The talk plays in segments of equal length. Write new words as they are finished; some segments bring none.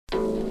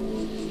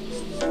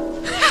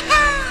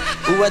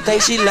Ooh, I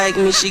think she like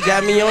me, she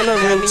got me on a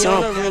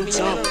ringtone.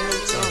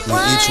 We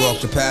each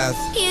walk the path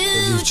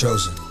that you've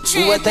chosen.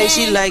 Ooh, I think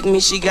she like me,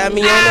 she got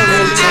me on a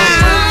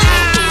ringtone.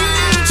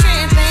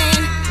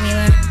 Trippin', we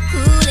were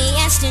cool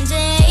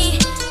yesterday.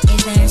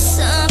 Is there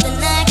something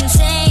I can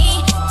say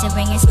to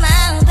bring a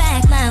smile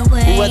back my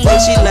way? Ooh, I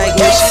think she like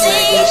me, she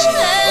like me.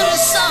 I'm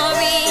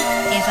sorry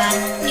if I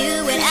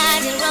knew what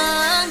I did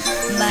wrong,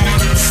 but I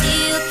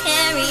still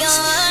carry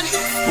on.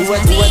 Ooh,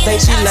 I think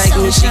she like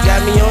me, she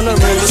got me on a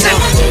ringtone.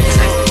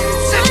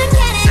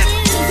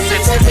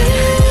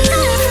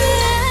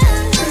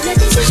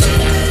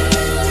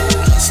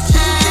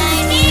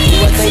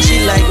 I think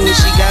she like me,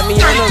 she got me on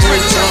a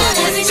ringtone.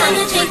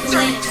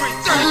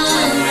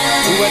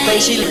 Ooh, I think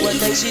she like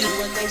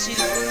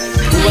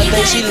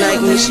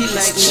me, she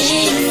like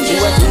me.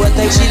 Ooh, I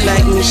think she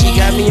like me, she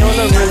got me on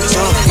a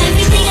ringtone.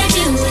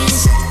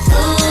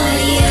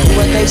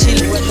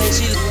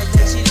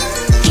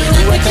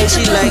 Ooh, I think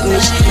she like me,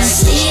 she like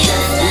me.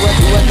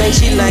 Ooh, I think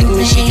she like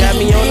me, she got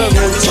me on a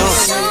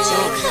ringtone.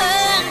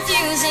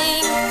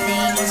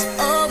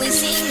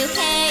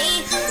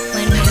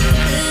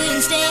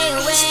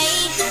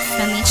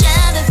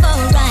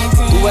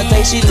 Ooh, I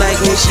think she like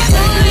me, she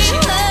like me.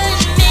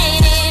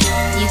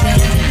 You can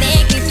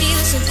make me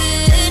feel so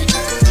good,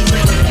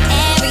 doing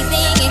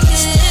everything you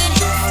could.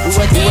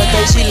 Ooh, I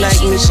think she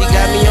like me, she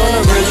got me on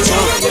a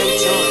ringtone.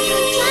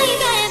 Why you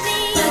gotta be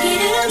looking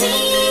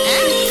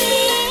at me?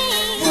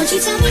 Won't you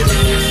tell me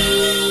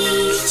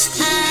please?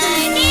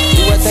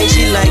 Ooh, I think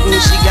she like me,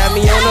 she got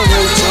me on a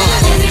ringtone.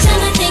 Every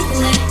time I think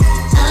we're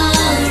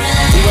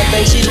alright. Ooh, I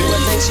think she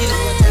like me, she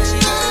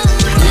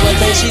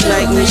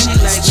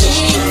like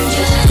me.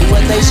 Ooh,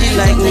 I think she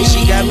like me,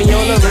 she got me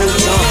on a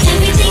ringtone.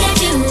 Everything I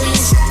do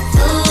is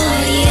for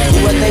you.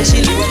 Ooh, I think she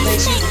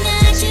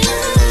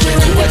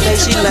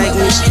like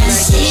me, she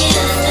like me.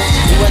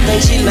 Ooh, I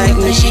think she like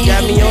me, she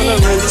got me on a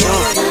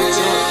ringtone.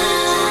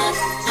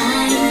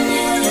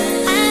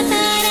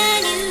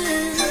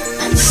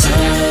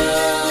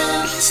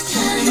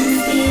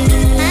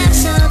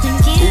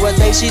 Ooh, I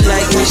think she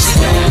like me, she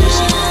like me.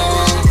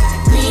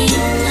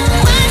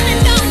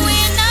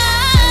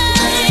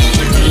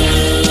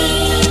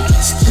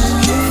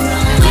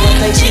 I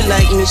think she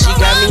like me, she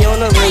got me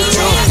on a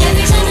ringtone.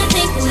 Every time I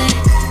think we're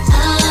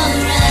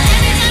alright.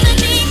 Every time I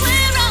think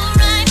we're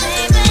alright,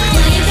 baby.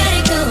 Why you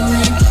gotta go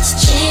and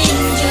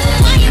change your?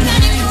 Why you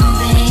gotta go,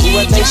 baby? Ooh,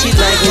 I think she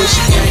like me,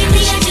 she like me.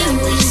 Everything I do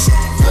is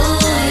for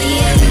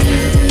you.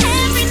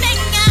 Everything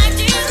I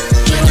do,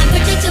 you're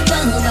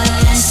unpredictable, but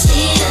I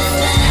still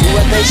love. Ooh,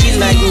 I think she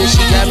like me,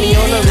 she got me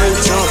on a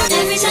ringtone.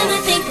 Every time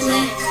I think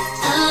we're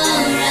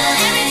alright.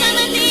 Every time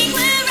I think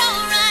we're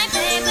alright,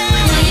 baby.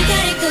 Why you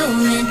gotta go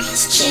and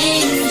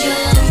change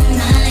your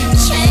mind?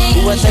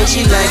 Change. Ooh, I think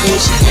she like me,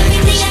 she like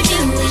me. Everything I do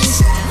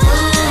is for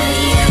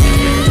you.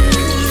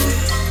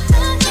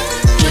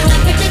 You're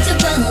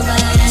unpredictable,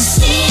 but I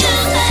still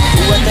love.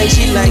 Ooh, I think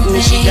she like me,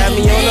 she got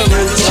me on a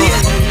ringtone.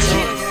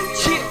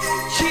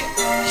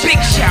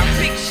 Big shout,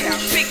 big shout,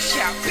 big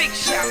shout, big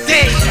shout.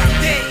 Day,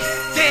 day,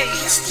 day,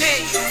 day,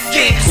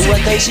 day. Ooh, I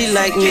think she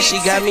like me, she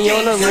got me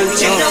on a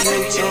ringtone.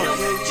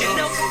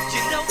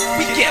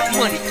 We get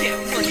money, get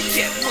money, get